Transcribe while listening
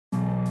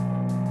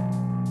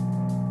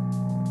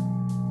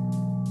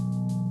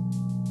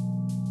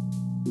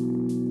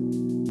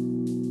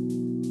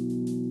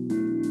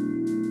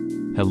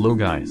Hello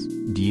guys,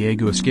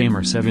 Diego's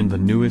Gamer 7 the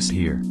newest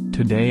here.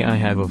 Today I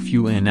have a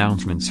few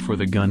announcements for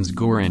the Gore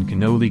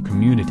Cannoli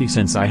community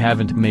since I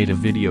haven't made a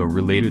video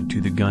related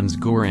to the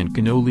Gore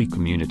Cannoli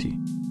community.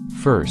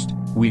 First,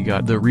 we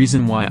got the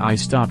reason why I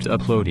stopped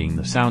uploading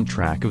the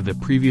soundtrack of the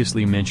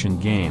previously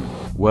mentioned game.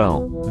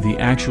 Well, the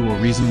actual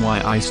reason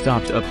why I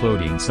stopped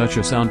uploading such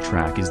a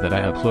soundtrack is that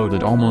I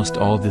uploaded almost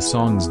all the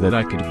songs that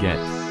I could get.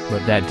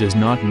 But that does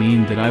not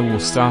mean that I will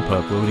stop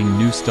uploading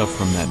new stuff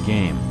from that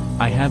game.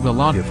 I have a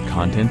lot of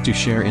content to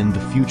share in the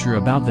future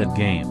about that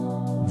game.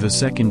 The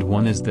second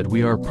one is that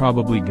we are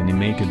probably gonna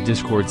make a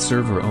Discord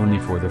server only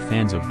for the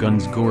fans of Gore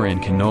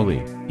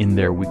Cannoli. In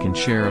there we can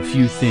share a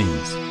few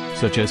things,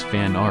 such as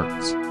fan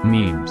arts,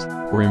 memes,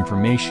 or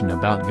information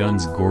about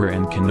Gore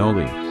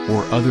Cannoli,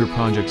 or other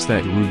projects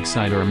that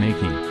Rugside are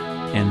making.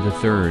 And the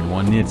third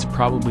one, it's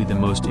probably the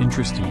most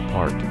interesting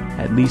part,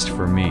 at least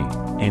for me,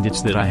 and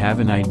it's that I have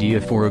an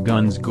idea for a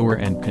Gore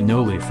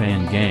Cannoli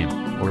fan game,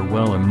 or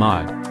well a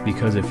mod,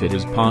 because if it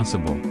is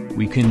possible,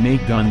 we can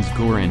make Gore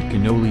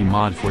Cannoli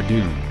mod for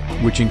Doom,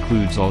 which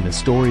includes all the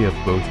story of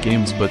both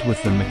games but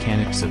with the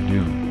mechanics of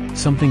Doom,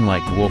 something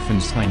like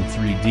Wolfenstein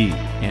 3D,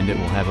 and it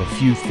will have a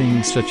few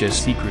things such as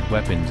secret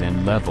weapons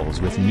and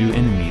levels with new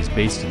enemies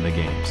based in the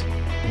games.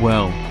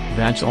 Well,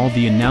 that's all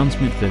the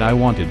announcement that I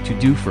wanted to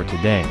do for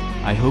today.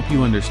 I hope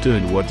you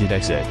understood what did I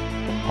said.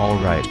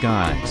 Alright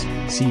guys,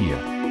 see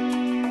ya.